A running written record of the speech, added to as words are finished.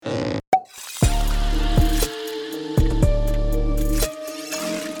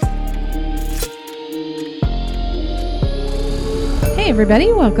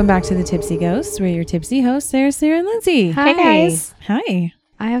everybody. Welcome back to the Tipsy Ghosts. We're your tipsy hosts, Sarah, and Lindsay. Hi. Hey, guys. Hi.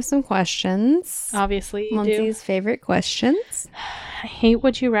 I have some questions. Obviously, you Lindsay's favorite questions. I hate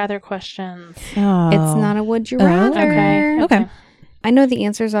would you rather questions. Oh. It's not a would you rather. Okay. I know the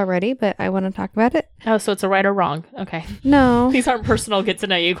answers already, but I want to talk about it. Oh, so it's a right or wrong. Okay. No. These aren't personal get to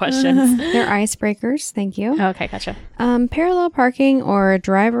know you questions. They're icebreakers. Thank you. Okay, gotcha. Parallel parking or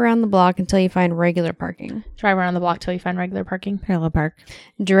drive around the block until you find regular parking? Drive around the block till you find regular parking. Parallel park.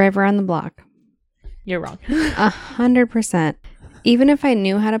 Drive around the block. You're wrong. 100%. Even if I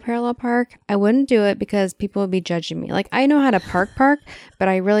knew how to parallel park, I wouldn't do it because people would be judging me. Like, I know how to park, but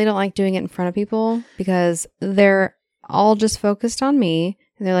I really don't like doing it in front of people because they're all just focused on me.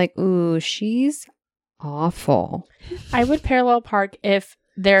 And they're like, ooh, she's awful. I would parallel park if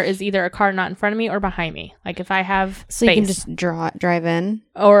there is either a car not in front of me or behind me. Like if I have So space. you can just drive in?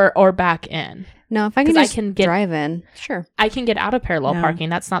 Or back in. No, if I can 'Cause just drive in, sure. I can get out of parallel No. parking.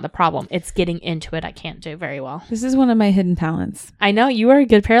 That's not the problem. It's getting into it I can't do very well. This is one of my hidden talents. I know you are a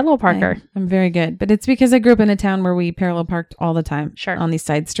good parallel parker. I'm very good, but it's because I grew up in a town where we parallel parked all the time. Sure. On these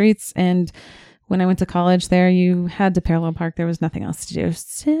side streets. And when I went to college there, you had to parallel park. There was nothing else to do.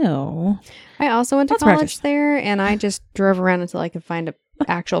 So I also went to Let's college practice. there, and I just drove around until I could find an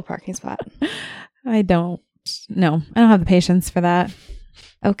actual parking spot. I don't have the patience for that.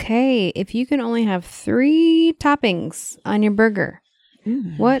 Okay, if you can only have 3 toppings on your burger,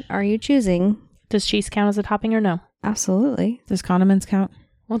 what are you choosing? Does cheese count as a topping or no? Absolutely. Does condiments count?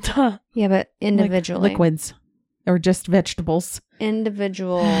 Well, duh. Yeah, but individually. Like liquids or just vegetables?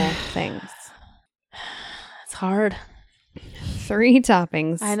 Individual things. It's hard. 3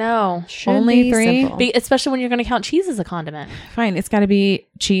 toppings. I know. Should Only be 3? simple. Especially when you're going to count cheese as a condiment. Fine. It's got to be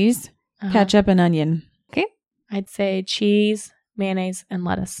cheese, ketchup, and onion. Okay. I'd say cheese, mayonnaise, and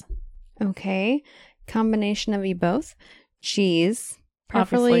lettuce. Okay. Combination of you both. Cheese.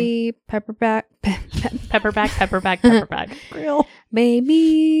 Preferably pepperback. Pepperback. Real.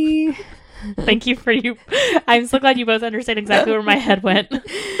 Baby. Thank you for you. I'm so glad you both understand exactly where my head went.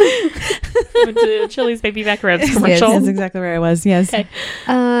 Went to Chili's baby back ribs Yes, commercial. that's exactly where I was. Yes. Okay.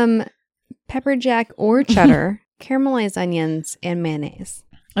 Pepper jack or cheddar. Caramelized onions and mayonnaise.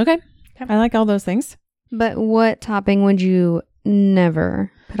 Okay. I like all those things. But what topping would you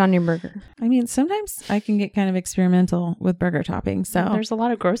never put on your burger? I mean, sometimes I can get kind of experimental with burger toppings. So, There's a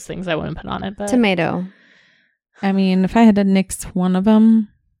lot of gross things I wouldn't put on it, but Tomato. I mean, if I had to nix one of them,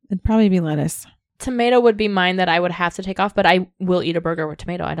 it'd probably be lettuce. tomato would be mine that I would have to take off, but I will eat a burger with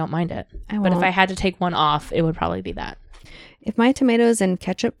tomato. I don't mind it. But if I had to take one off, it would probably be that. If my tomato's in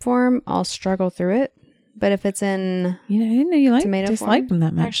ketchup form, I'll struggle through it. But if it's in You know, I didn't know you Tomato disliked form?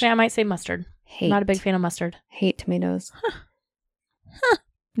 them that much. Actually, I might say mustard. hate, Not a big fan of mustard. hate tomatoes.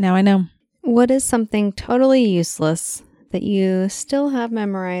 Now I know. What is something totally useless that you still have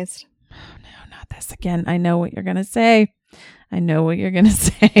memorized? Oh, no, not this again. I know what you're going to say.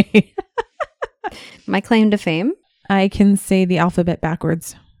 Say. My claim to fame? I can say the alphabet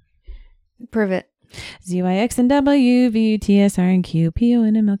backwards. Prove it. Z, Y, X, and W, V, U, T, S, R, and Q, P, O,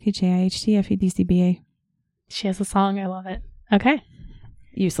 N, M, L, K, J, I, H, T, F, U, D, C, B, A. She has a song. I love it. Okay.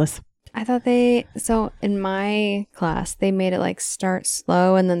 Useless. I thought so in my class, they made it like start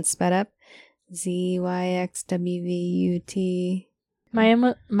slow and then sped up. Z, Y, X, W, V, U, T.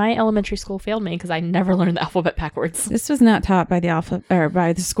 My elementary school failed me because I never learned the alphabet backwards. This was not taught by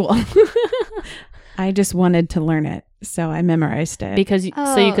by the school. I just wanted to learn it, so I memorized it. Because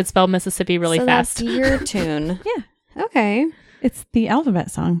so you could spell Mississippi really so fast. That's your tune. Yeah. Okay. It's the alphabet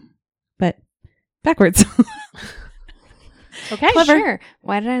song, but backwards. Okay. Clever. Sure.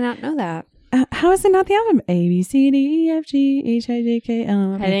 Why did I not know that? How is it not the alphabet? A, B, C, D, E, F, G, H, I, J, K,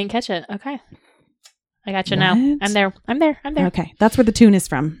 L, M, I N. didn't catch it. Okay. I got you What? now. I'm there. Okay, that's where the tune is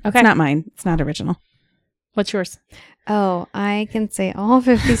from. Okay. It's not mine. It's not original. What's yours? Oh, I can say all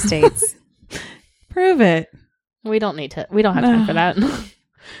 50 states. Prove it. We don't need to. We don't have time for that.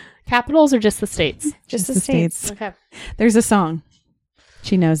 Capitals or just the states? Just the states. Okay. There's a song.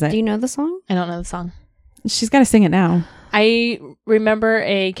 She knows it. Do you know the song? I don't know the song. She's got to sing it now. I remember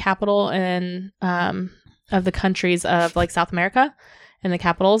a capital in of the countries of like South America and the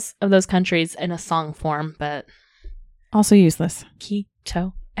capitals of those countries in a song form, but Also useless.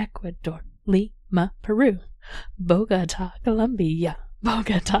 Quito, Ecuador, Lima, Peru, Bogota, Colombia.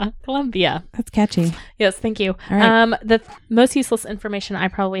 That's catchy. Yes, thank you. All right. The most useless information I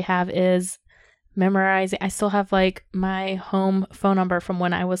probably have is memorizing. I still have like my home phone number from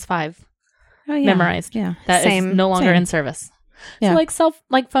when I was 5 Oh, yeah. memorized. Yeah. That Same. is no longer Same. in service. Yeah. So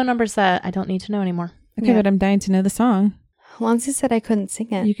like phone numbers that I don't need to know anymore. Okay, Yeah. but I'm dying to know the song. Lindsay said I couldn't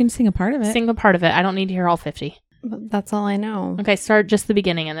sing it. You can sing a part of it. Sing a part of it. I don't need to hear all 50. That's all I know. Okay, start just the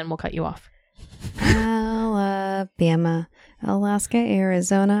beginning and then we'll cut you off. Alabama, Alaska,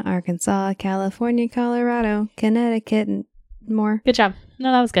 Arizona, Arkansas, California, Colorado, Connecticut, and more. Good job.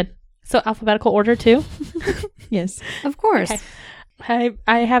 No, that was good. So alphabetical order too? Yes. Of course. Okay.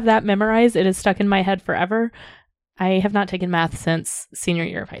 I have that memorized. It is stuck in my head forever. I have not taken math since senior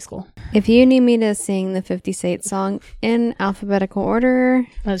year of high school. If you need me to sing the 50 State song in alphabetical order,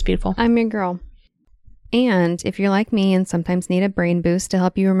 That was beautiful. I'm your girl. And if you're like me and sometimes need a brain boost to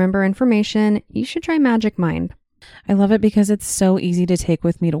help you remember information, you should try Magic Mind. I love it because it's so easy to take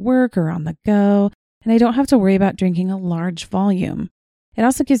with me to work or on the go, and I don't have to worry about drinking a large volume. It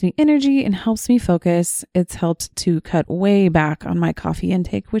also gives me energy and helps me focus. It's helped to cut way back on my coffee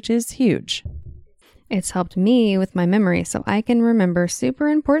intake, which is huge. It's helped me with my memory so I can remember super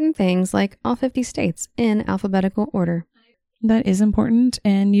important things like all 50 states in alphabetical order. That is important,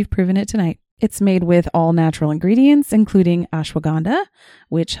 and you've proven it tonight. It's made with all natural ingredients, including ashwagandha,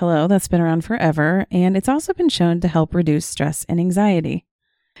 which, that's been around forever, and it's also been shown to help reduce stress and anxiety.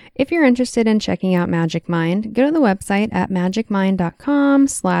 If you're interested in checking out Magic Mind, go to the website at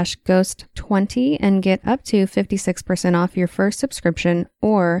magicmind.com/ghost20 and get up to 56% off your first subscription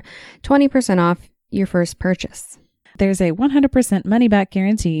or 20% off your first purchase. There's a 100% money-back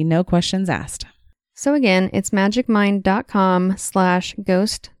guarantee, no questions asked. So again, it's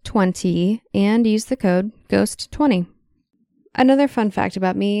magicmind.com/ghost20 and use the code GHOST20. Another fun fact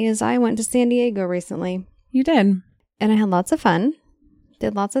about me is I went to San Diego recently. You did. And I had lots of fun.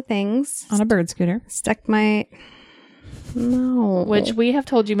 Did lots of things. On a bird scooter. No. Which we have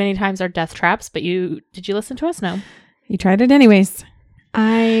told you many times are death traps, but did you listen to us? No. You tried it anyways.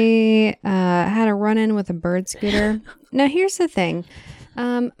 I had a run-in with a bird scooter. Now, here's the thing.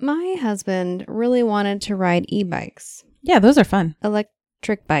 My husband really wanted to ride e-bikes. Yeah, those are fun.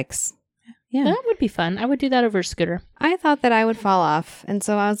 Electric bikes. Yeah. That would be fun. I would do that over a scooter. I thought that I would fall off. And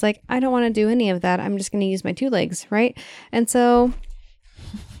so I was like, I don't want to do any of that. I'm just going to use my two legs, right? And so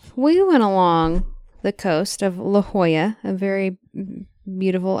we went along the coast of La Jolla, a very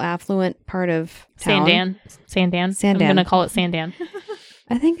beautiful, affluent part of town. Sandan. Sandan. I'm going to call it Sandan.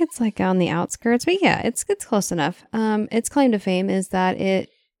 I think it's like on the outskirts, but yeah, it's close enough. Its claim to fame is that it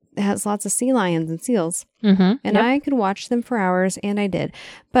has lots of sea lions and seals. Mm-hmm. And I could watch them for hours, and I did.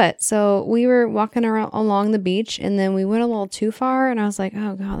 But so we were walking along the beach, and then we went a little too far, and I was like,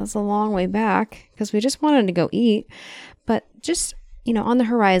 oh God, that's a long way back, because we just wanted to go eat. But just, on the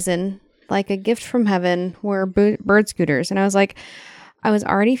horizon, like a gift from heaven, were bird scooters. And I was like, I was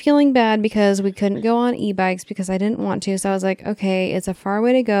already feeling bad because we couldn't go on e-bikes because I didn't want to. So I was like, okay, it's a far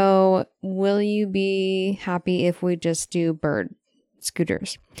way to go. Will you be happy if we just do bird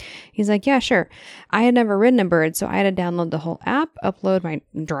scooters? He's like, yeah, sure. I had never ridden a bird, so I had to download the whole app, upload my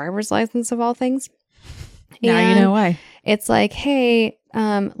driver's license of all things. Now you know why. It's like, hey,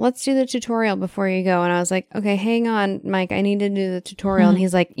 let's do the tutorial before you go. And I was like, okay, hang on, Mike, I need to do the tutorial. And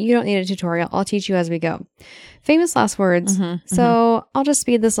he's like, you don't need a tutorial. I'll teach you as we go. Famous last words. So I'll just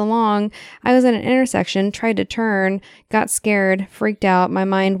speed this along. I was at an intersection, tried to turn, got scared, freaked out. My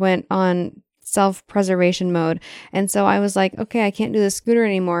mind went on self-preservation mode. And so I was like, okay, I can't do the scooter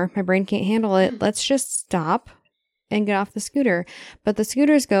anymore. My brain can't handle it. Let's just stop and get off the scooter. But the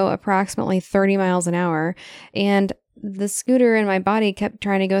scooters go approximately 30 miles an hour. And the scooter in my body kept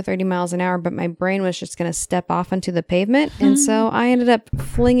trying to go 30 miles an hour, but my brain was just going to step off onto the pavement. And so I ended up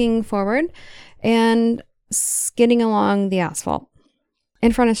flinging forward and skidding along the asphalt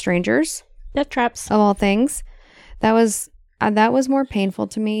in front of strangers. Death traps. Of all things. That was more painful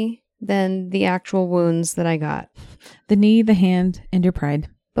to me than the actual wounds that I got. The knee, the hand, and your pride.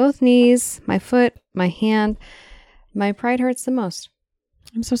 Both knees, my foot, my hand. My pride hurts the most.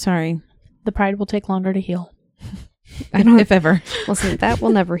 I'm so sorry. The pride will take longer to heal. If ever. Well, see, that will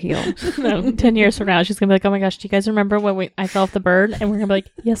never heal. No, 10 years from now, she's going to be like, oh my gosh, do you guys remember when I fell off the bird? And we're going to be like,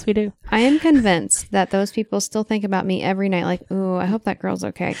 yes, we do. I am convinced that those people still think about me every night. Like, ooh, I hope that girl's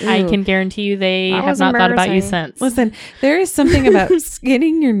okay. Ooh. I can guarantee you they That have was not thought about you embarrassing. since. Listen, there is something about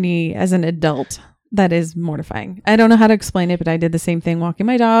skidding your knee as an adult that is mortifying. I don't know how to explain it, but I did the same thing walking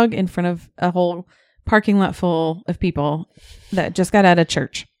my dog in front of a whole parking lot full of people that just got out of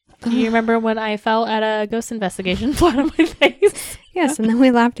church. Do you remember when I fell at a ghost investigation flat on my face? Yes, and then we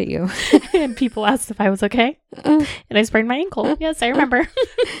laughed at you. And people asked if I was okay. And I sprained my ankle. Yes, I remember.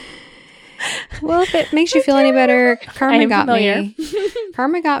 Well, if it makes you feel any better, karma got familiar. me.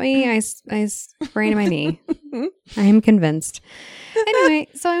 Karma got me. I sprained my knee. I am convinced. Anyway,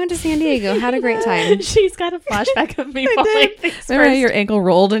 so I went to San Diego. Had a great time. She's got a flashback of me falling face Remember how first. your ankle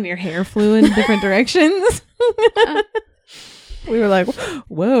rolled and your hair flew in different directions? We were like,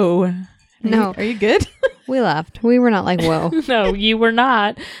 whoa. No. Are you good? We laughed. We were not like, whoa. No, you were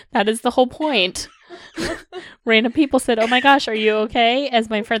not. That is the whole point. Random people said, "Oh my gosh, are you okay?" As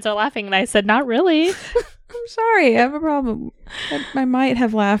my friends are laughing, and I said, "Not really." I'm sorry. I have a problem. I might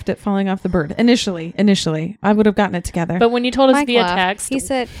have laughed at falling off the bird. Initially, I would have gotten it together. But when you told us Mike via laughed. text, He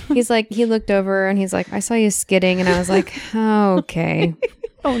said, he looked over and he's like, I saw you skidding. And I was like, oh, okay.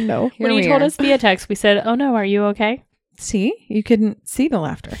 oh no. Here when you we told are. us via text, we said, "Oh no, are you okay?" See, you couldn't see the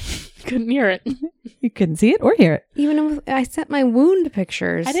laughter. Couldn't hear it. You couldn't see it or hear it. Even if I sent my wound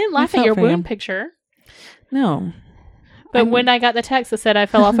pictures. I didn't laugh at felt your for wound you. picture. No. But when I got the text that said I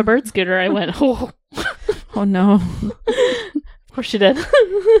fell off a bird scooter, I went, "Oh, Oh no. of course you did."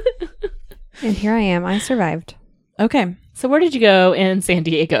 And here I am. I survived. Okay. So where did you go in San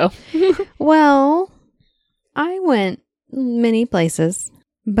Diego? Well, I went many places,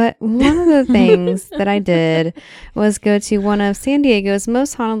 but one of the things that I did was go to one of San Diego's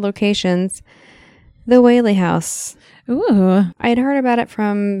most haunted locations, the Whaley House. Ooh. I had heard about it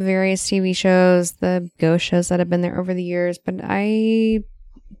from various TV shows, the ghost shows that have been there over the years, but I,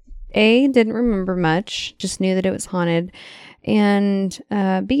 didn't remember much, just knew that it was haunted, and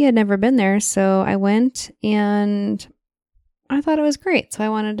B, had never been there, so I went, and I thought it was great, so I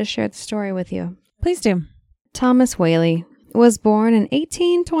wanted to share the story with you. Please do. Thomas Whaley was born in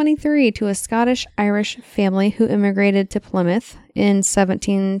 1823 to a Scottish-Irish family who immigrated to Plymouth in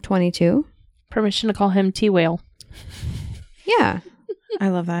 1722. Permission to call him Twhale. Yeah, I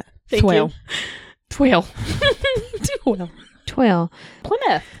love that. Thank Twhale. you. Twhale. Twhale. Twhale.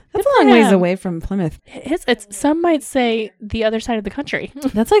 Plymouth. That's Good a long for ways him. away from Plymouth. It's some might say the other side of the country.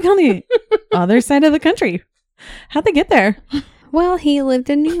 That's like on the other side of the country. How'd they get there? Well, he lived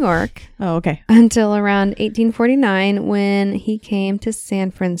in New York Oh, okay. until around 1849 when he came to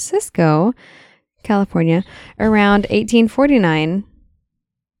San Francisco, California, around 1849.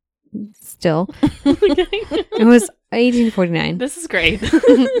 Still, it was 1849. This is great.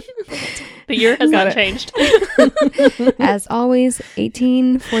 The year has Got not it. changed. As always,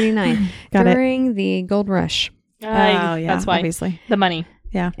 1849 Got it. during the gold rush. Oh, yeah. That's why. Obviously. The money.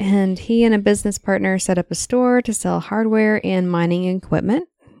 Yeah. And he and a business partner set up a store to sell hardware and mining equipment.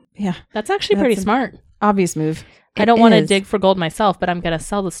 Yeah. That's actually pretty That's smart. Obvious move. I don't want to is. dig for gold myself, but I'm going to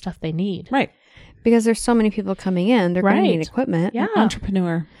sell the stuff they need. Right. Because there's so many people coming in, they're going to Right. need equipment. Yeah.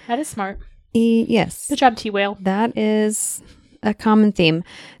 Entrepreneur. That is smart. Yes. Good job, T-Whale. That is a common theme.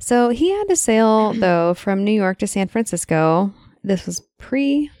 So he had to sail, though, from New York to San Francisco. This was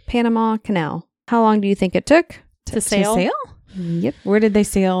pre-Panama Canal. How long do you think it took? To sail? Yep. Where did they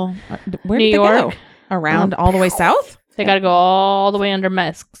sail? Where New did they York. go? Around all the way south? They got to go all the way under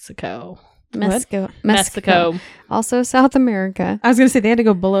Mexico. Mexico. Also South America. I was going to say they had to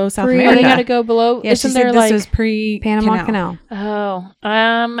go below South Pre- Oh, America. they got to go below. Yeah, she Isn't said there this like? was Panama pre-Canal. Canal.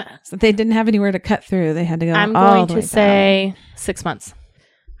 Oh, So they didn't have anywhere to cut through. They had to go I'm all going the to way say 6 months. back.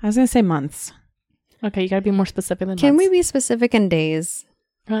 I was going to say months. Okay, you got to be more specific than Can we months. be specific in days?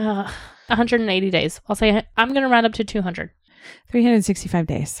 180 days. I'll say I'm going to round up to 200. 365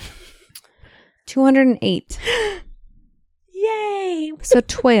 days. 208. Yay! So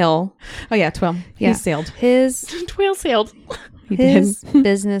Twhale, Oh, yeah, 12. Yeah. He sailed. his Twhale sailed. He his did.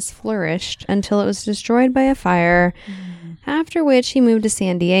 business flourished until it was destroyed by a fire, after which he moved to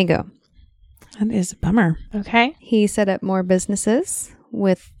San Diego. That is a bummer. Okay. He set up more businesses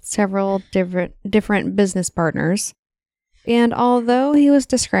with several different business partners. And although he was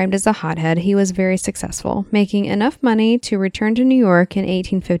described as a hothead, he was very successful, making enough money to return to New York in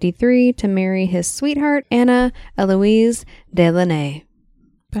 1853 to marry his sweetheart, Anna Eloise Delaunay.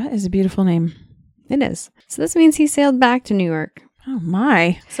 That is a beautiful name. It is. So this means he sailed back to New York Oh,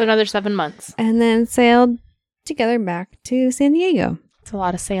 my. So another 7 months. and then sailed together back to San Diego. It's a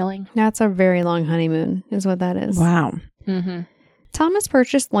lot of sailing. That's a very long honeymoon, is what that is. Wow. Mm-hmm. Thomas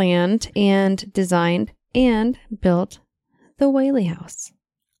purchased land and designed and built the Whaley House.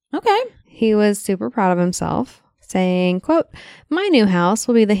 Okay. He was super proud of himself, saying, quote, "My new house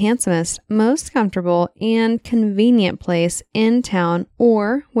will be the handsomest, most comfortable, and convenient place in town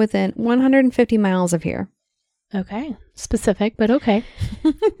or within 150 miles of here." Okay. Specific, but okay.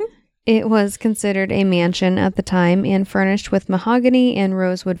 It was considered a mansion at the time and furnished with mahogany and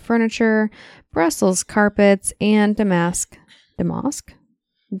rosewood furniture, Brussels carpets, and damask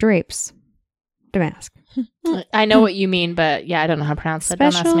drapes. Damask. I know what you mean, but yeah, I don't know how to pronounce it. Don't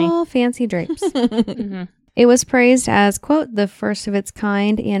ask me. Special fancy drapes. Mm-hmm. It was praised as, quote, "the first of its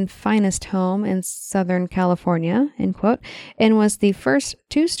kind and finest home in Southern California," end quote, and was the first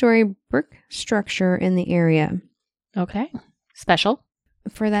two-story brick structure in the area. Okay. Special.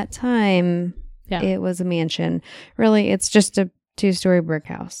 For that time, Yeah. it was a mansion. Really, it's just a two-story brick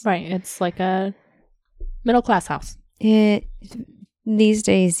house. Right. It's like a Middle class house. These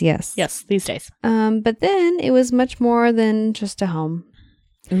days, yes. Yes, these days. But then it was much more than just a home.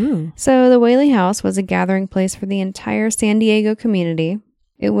 Ooh. So the Whaley House was a gathering place for the entire San Diego community.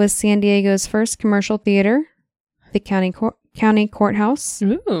 It was San Diego's first commercial theater, the county courthouse,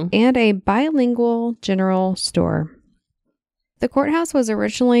 Ooh. and a bilingual general store. The courthouse was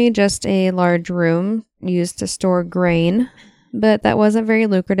originally just a large room used to store grain, but that wasn't very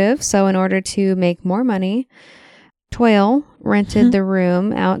lucrative. So in order to make more money, Twhale rented the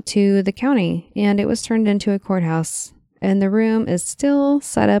room out to the county, and it was turned into a courthouse. And the room is still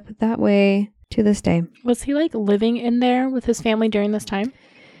set up that way to this day. Was he like living in there with his family during this time?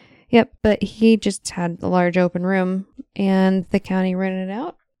 Yep, but he just had a large open room, and the county rented it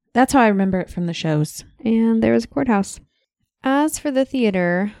out, That's how I remember it from the shows. and there was a courthouse. As for the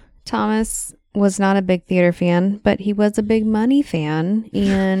theater, Thomas was not a big theater fan, but he was a big money fan,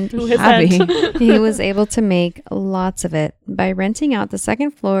 and Who Happy. isn't? he was able to make lots of it by renting out the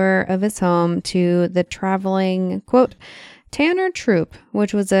second floor of his home to the traveling, quote, Tanner Troupe,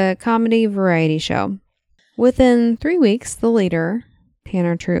 which was a comedy variety show. Within 3 weeks, the leader,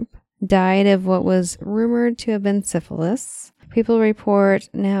 Tanner Troupe, died of what was rumored to have been syphilis. People report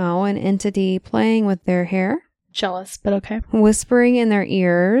now an entity playing with their hair, Jealous, but okay. whispering in their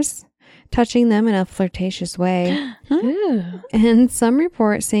ears, touching them in a flirtatious way, Ooh. and some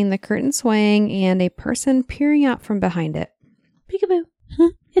report seeing the curtain swaying and a person peering out from behind it. Peekaboo.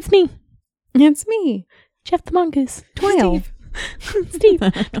 It's me, It's me, Jeff the Mongoose. Twhale. Steve.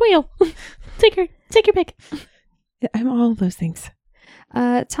 Twhale. Take your pick. I'm all those things.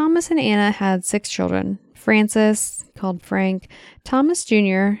 Thomas and Anna had 6 children. Francis, called Frank, Thomas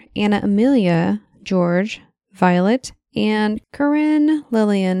Jr., Anna Amelia, George, Violet, and Corinne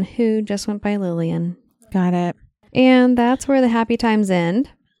Lillian, who just went by Lillian. Got it. And that's where the happy times end.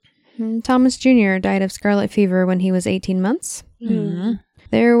 Thomas Jr. died of scarlet fever when he was 18 months. Mm.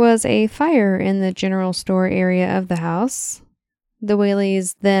 There was a fire in the general store area of the house. The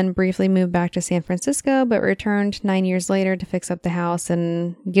Whaleys then briefly moved back to San Francisco, but returned 9 years later to fix up the house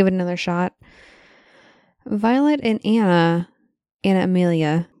and give it another shot. Violet and Anna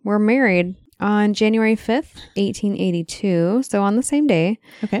Amelia, were married on January 5th, 1882, so on the same day.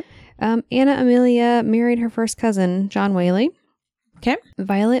 Okay. Anna Amelia married her first cousin, John Whaley. Okay.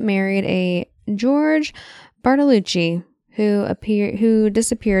 Violet married a George Bartolucci, who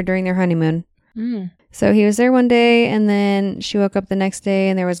disappeared during their honeymoon. Mm. So he was there one day, and then she woke up the next day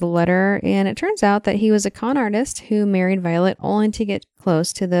and there was a letter, and it turns out that he was a con artist who married Violet only to get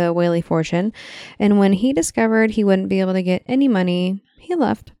close to the Whaley fortune. And when he discovered he wouldn't be able to get any money, he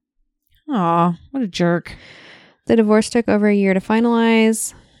left. Aw, what a jerk. The divorce took over a year to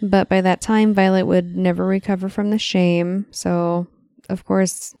finalize, but by that time, Violet would never recover from the shame. So, of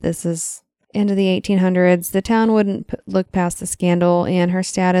course, this is into the 1800s. The town wouldn't look past the scandal, and her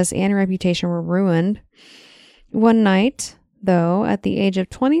status and reputation were ruined. One night, though, at the age of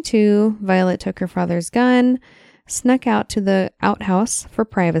 22, Violet took her father's gun, snuck out to the outhouse for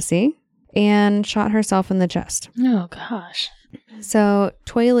privacy, and shot herself in the chest. Oh, gosh. So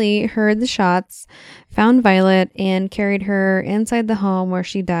Twhaley heard the shots, found Violet, and carried her inside the home where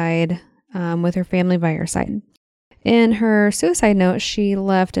she died with her family by her side. In her suicide note, she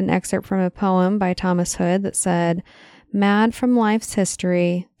left an excerpt from a poem by Thomas Hood that said, "Mad from life's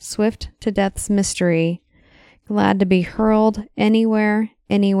history, swift to death's mystery, glad to be hurled anywhere,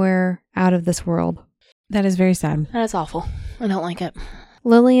 out of this world." That is very sad. That's awful. I don't like it.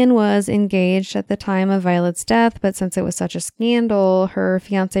 Lillian was engaged at the time of Violet's death, but since it was such a scandal, her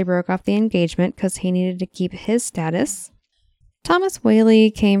fiancé broke off the engagement because he needed to keep his status. Thomas Whaley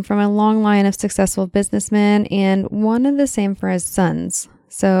came from a long line of successful businessmen and wanted the same for his sons.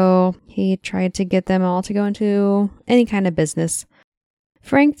 So he tried to get them all to go into any kind of business.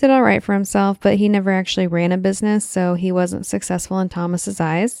 Frank did all right for himself, but he never actually ran a business, so he wasn't successful in Thomas's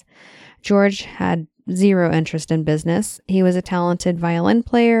eyes. George had zero interest in business. He was a talented violin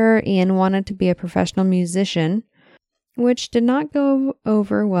player and wanted to be a professional musician, which did not go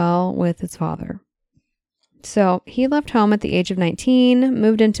over well with his father. So he left home at the age of 19,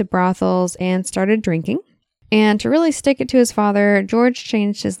 moved into brothels, and started drinking. And to really stick it to his father, George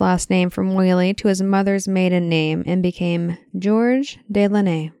changed his last name from Whaley to his mother's maiden name and became George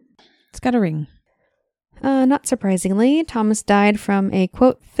Delaney. It's got a ring. Not surprisingly, Thomas died from a,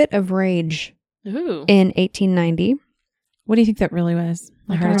 quote, fit of rage Ooh. in 1890. What do you think that really was?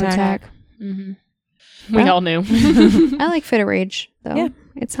 A heart attack? Mm-hmm. We Well- all knew. I like fit of rage, though. Yeah.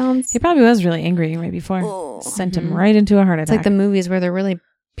 It sounds... He probably was really angry right before. Oh. Sent him Mhm. right into a heart It's attack. like the movies where they're really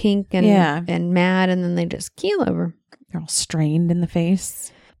pink and Yeah. and mad, and then they just keel over. They're all strained in the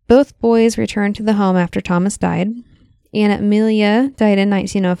face. Both boys returned to the home after Thomas died. Anna Amelia died in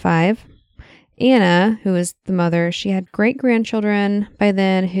 1905. Anna, who was the mother, she had great-grandchildren by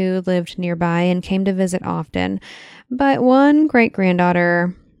then who lived nearby and came to visit often. But one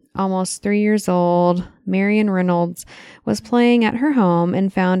great-granddaughter, almost 3 years old, Marion Reynolds, was playing at her home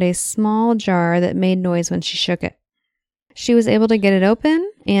and found a small jar that made noise when she shook it. She was able to get it open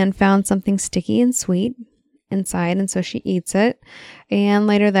and found something sticky and sweet inside, and so she eats it. And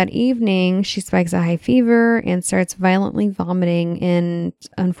later that evening, she spikes a high fever and starts violently vomiting, and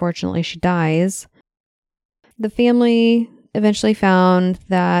unfortunately, she dies. The family eventually found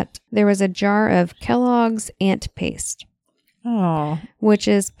that there was a jar of Kellogg's ant paste, which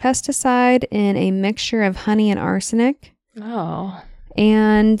is pesticide in a mixture of honey and arsenic.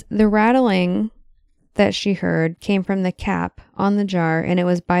 And the rattling that she heard came from the cap on the jar, and it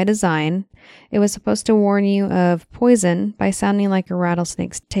was by design. It was supposed to warn you of poison by sounding like a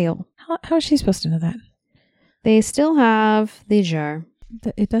rattlesnake's tail. How is she supposed to know that? They still have the jar.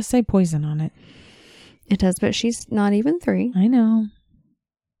 It does say poison on it. It does, but she's not even 3. I know.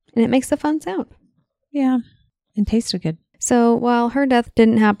 And it makes a fun sound. Yeah, and tasted good. So while her death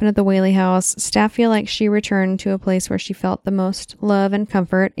didn't happen at the Whaley house, staff feel like she returned to a place where she felt the most love and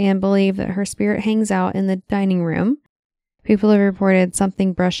comfort and believe that her spirit hangs out in the dining room. People have reported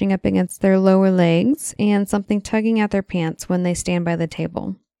something brushing up against their lower legs and something tugging at their pants when they stand by the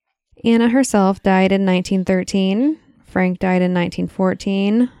table. Anna herself died in 1913. Frank died in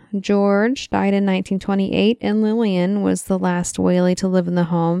 1914. George died in 1928, and Lillian was the last Whaley to live in the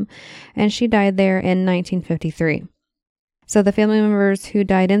home, and she died there in 1953. So the family members who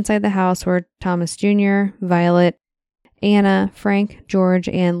died inside the house were Thomas Jr., Violet, Anna, Frank, George,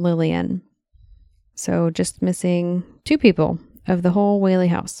 and Lillian. So just missing 2 people of the whole Whaley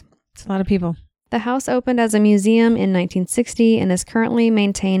house. It's a lot of people. The house opened as a museum in 1960 and is currently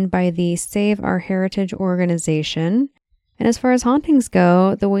maintained by the Save Our Heritage organization. And as far as hauntings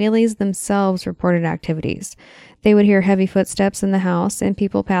go, the Whaleys themselves reported activities. They would hear heavy footsteps in the house, and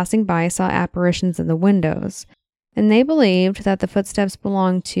people passing by saw apparitions in the windows. And they believed that the footsteps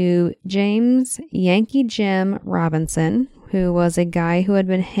belonged to James Yankee Jim Robinson, who was a guy who had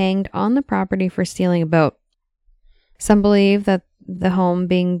been hanged on the property for stealing a boat. Some believe that the home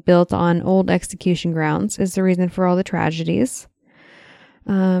being built on old execution grounds is the reason for all the tragedies.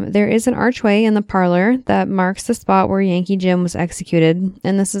 There is an archway in the parlor that marks the spot where Yankee Jim was executed,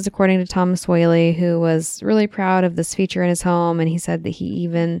 and this is according to Thomas Whaley, who was really proud of this feature in his home, and he said that he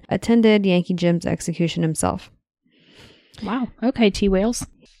even attended Yankee Jim's execution himself. Wow. Okay, T-Whales.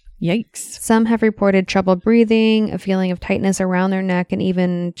 Yikes. Some have reported trouble breathing, a feeling of tightness around their neck, and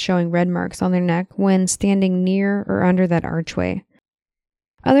even showing red marks on their neck when standing near or under that archway.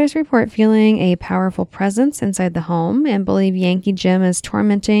 Others report feeling a powerful presence inside the home and believe Yankee Jim is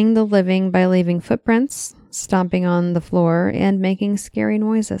tormenting the living by leaving footprints, stomping on the floor, and making scary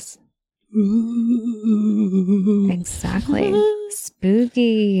noises. Exactly.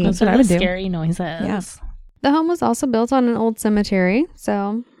 Spooky. Those what are I the would do. scary noises. Yes. The home was also built on an old cemetery,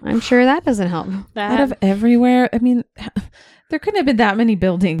 so I'm sure that doesn't help. Out of everywhere. I mean, there couldn't have been that many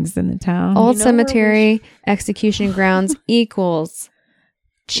buildings in the town. Old cemetery, execution grounds equals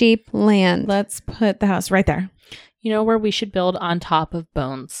cheap land. Let's put the house right there. You know where we should build on top of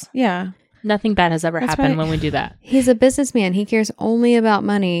bones? Yeah. Nothing bad has ever That's happened right. when we do that. He's a businessman. He cares only about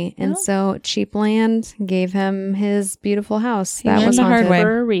money. And so cheap land gave him his beautiful house. He That learned was the hard haunted. way.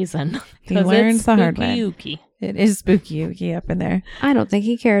 For a reason. He 'Cause learned it's the hard way. spooky-ooky. It is spooky up in there. I don't think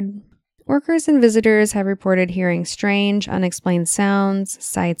he cared. Workers and visitors have reported hearing strange, unexplained sounds,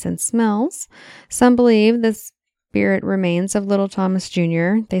 sights, and smells. Some believe the spirit remains of little Thomas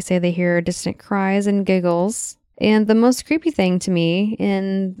Jr. They say they hear distant cries and giggles. And the most creepy thing to me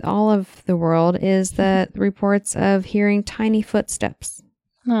in all of the world is the reports of hearing tiny footsteps.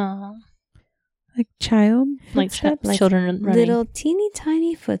 Aw. Like child Like footsteps? Like children running. Little teeny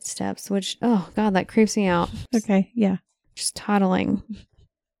tiny footsteps, which, oh God, that creeps me out. Okay, yeah. Just toddling.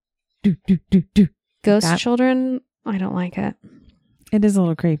 Do, do, do, do. Ghost That- children, I don't like it. It is a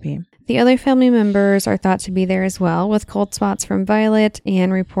little creepy. The other family members are thought to be there as well, with cold spots from Violet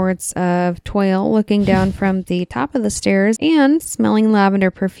and reports of Twhale looking down from the top of the stairs and smelling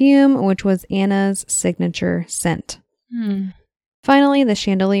lavender perfume, which was Anna's signature scent. Finally, the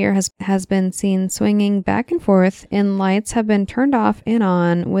chandelier has been seen swinging back and forth, and lights have been turned off and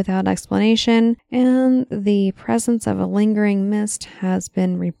on without explanation, and the presence of a lingering mist has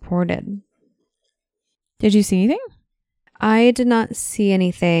been reported. Did you see anything? I did not see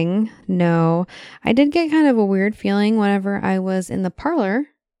anything, no. I did get kind of a weird feeling whenever I was in the parlor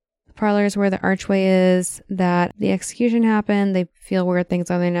parlor is where the archway is that the execution happened. They feel weird things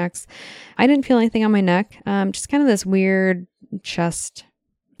on their necks. I didn't feel anything on my neck. Just kind of this weird chest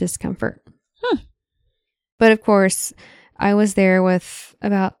discomfort. But of course, I was there with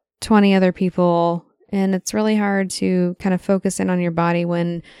about 20 other people, and it's really hard to kind of focus in on your body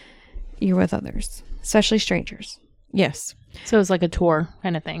when you're with others, especially strangers. Yes. So it was like a tour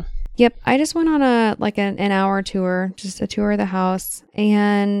kind of thing. Yep. I just went on an hour tour, just a tour of the house,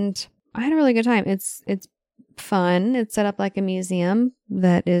 and I had a really good time. It's fun. It's set up like a museum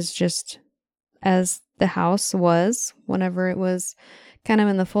that is just as the house was whenever it was kind of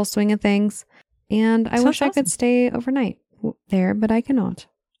in the full swing of things. And I wish I could stay overnight there, but I cannot.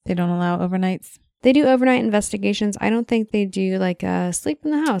 They don't allow overnights? They do overnight investigations. I don't think they do like sleep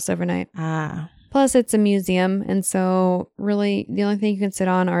in the house overnight. Plus, it's a museum. And so really the only thing you can sit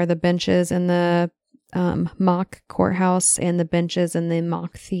on are the benches in the mock courthouse and the benches in the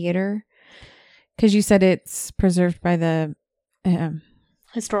mock theater. Because you said it's preserved by the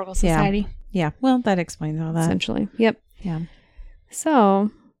Historical Society. Yeah. Well, that explains all that. Essentially. Yep. Yeah.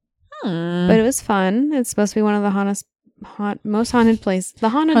 So, but it was fun. It's supposed to be one of the most haunted places. The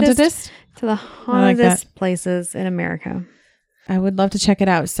hauntedest to the hauntedest places in America. I would love to check it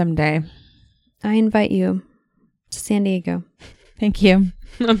out someday. I invite you to San Diego. Thank you.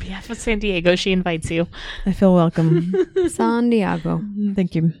 On behalf of San Diego, she invites you. I feel welcome. San Diego.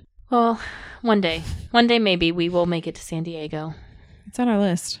 Thank you. Well, one day maybe we will make it to San Diego. It's on our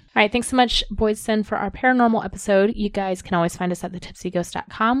list. All right. Thanks so much, Boydston, for our paranormal episode. You guys can always find us at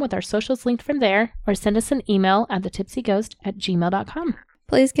thetipsyghost.com with our socials linked from there, or send us an email at thetipsyghost@gmail.com.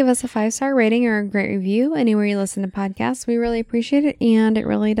 Please give us a 5-star rating or a great review anywhere you listen to podcasts. We really appreciate it, and it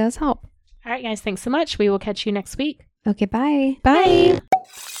really does help. All right, guys. Thanks so much. We will catch you next week. Okay, bye. Bye.